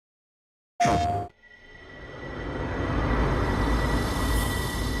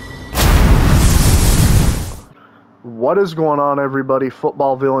What is going on, everybody?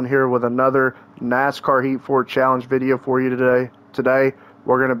 Football Villain here with another NASCAR Heat 4 challenge video for you today. Today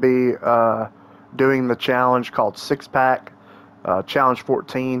we're going to be doing the challenge called Six Pack, Challenge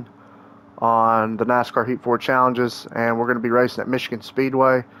 14 on the NASCAR Heat 4 challenges, and we're going to be racing at Michigan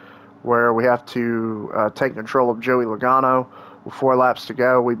Speedway, where we have to take control of Joey Logano with 4 laps to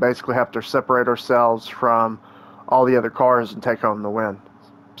go. We basically have to separate ourselves from all the other cars and take home the win.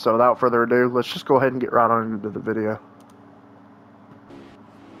 So without further ado, let's just go ahead and get right on into the video.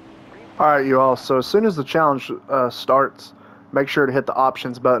 Alright, you all, so as soon as the challenge starts, make sure to hit the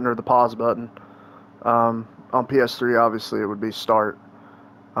options button or the pause button. On PS3, obviously, it would be start.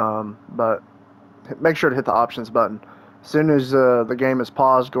 But make sure to hit the options button. As soon as the game is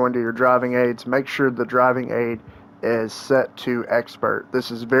paused, go into your driving aids. Make sure the driving aid is set to expert.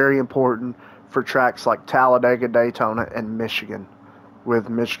 This is very important for tracks like Talladega, Daytona, and Michigan, with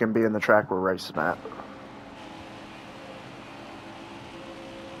Michigan being the track we're racing at.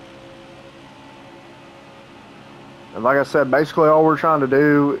 And like I said, basically all we're trying to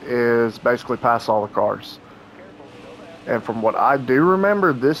do is basically pass all the cars. And from what I do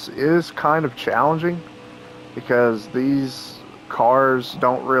remember, this is kind of challenging because these cars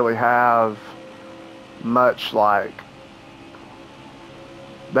don't really have much, like,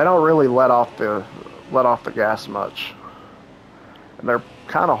 they don't really let off the gas much. And they're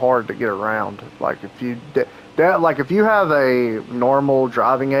kind of hard to get around. Like if you if you have a normal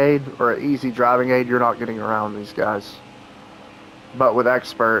driving aid or an easy driving aid, you're not getting around these guys. But with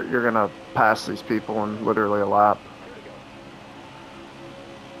expert, you're gonna pass these people in literally a lap.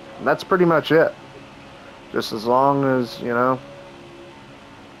 And that's pretty much it. Just as long as, you know,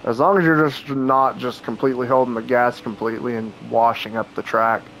 as long as you're just not just completely holding the gas completely and washing up the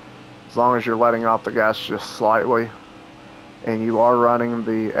track, as long as you're letting off the gas just slightly, and you are running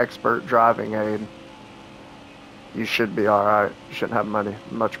the expert driving aid, you should be alright. You shouldn't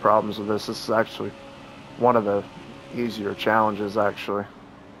have much problems with this. This is actually one of the easier challenges, actually,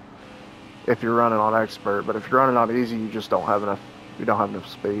 if you're running on expert. But if you're running on easy, you just don't have enough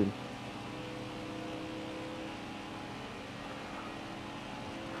speed.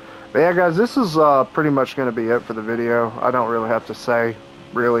 But yeah, guys, this is pretty much going to be it for the video. I don't really have to say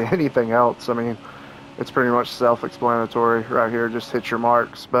really anything else. I mean, it's pretty much self-explanatory right here. Just hit your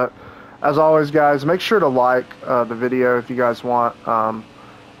marks. But as always, guys, make sure to like the video if you guys want.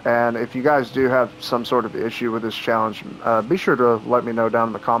 And if you guys do have some sort of issue with this challenge, be sure to let me know down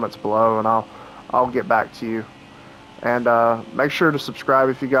in the comments below, and I'll get back to you. And make sure to subscribe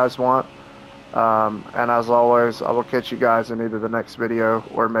if you guys want. And as always, I will catch you guys in either the next video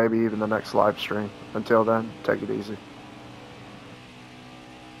or maybe even the next live stream. Until then, take it easy.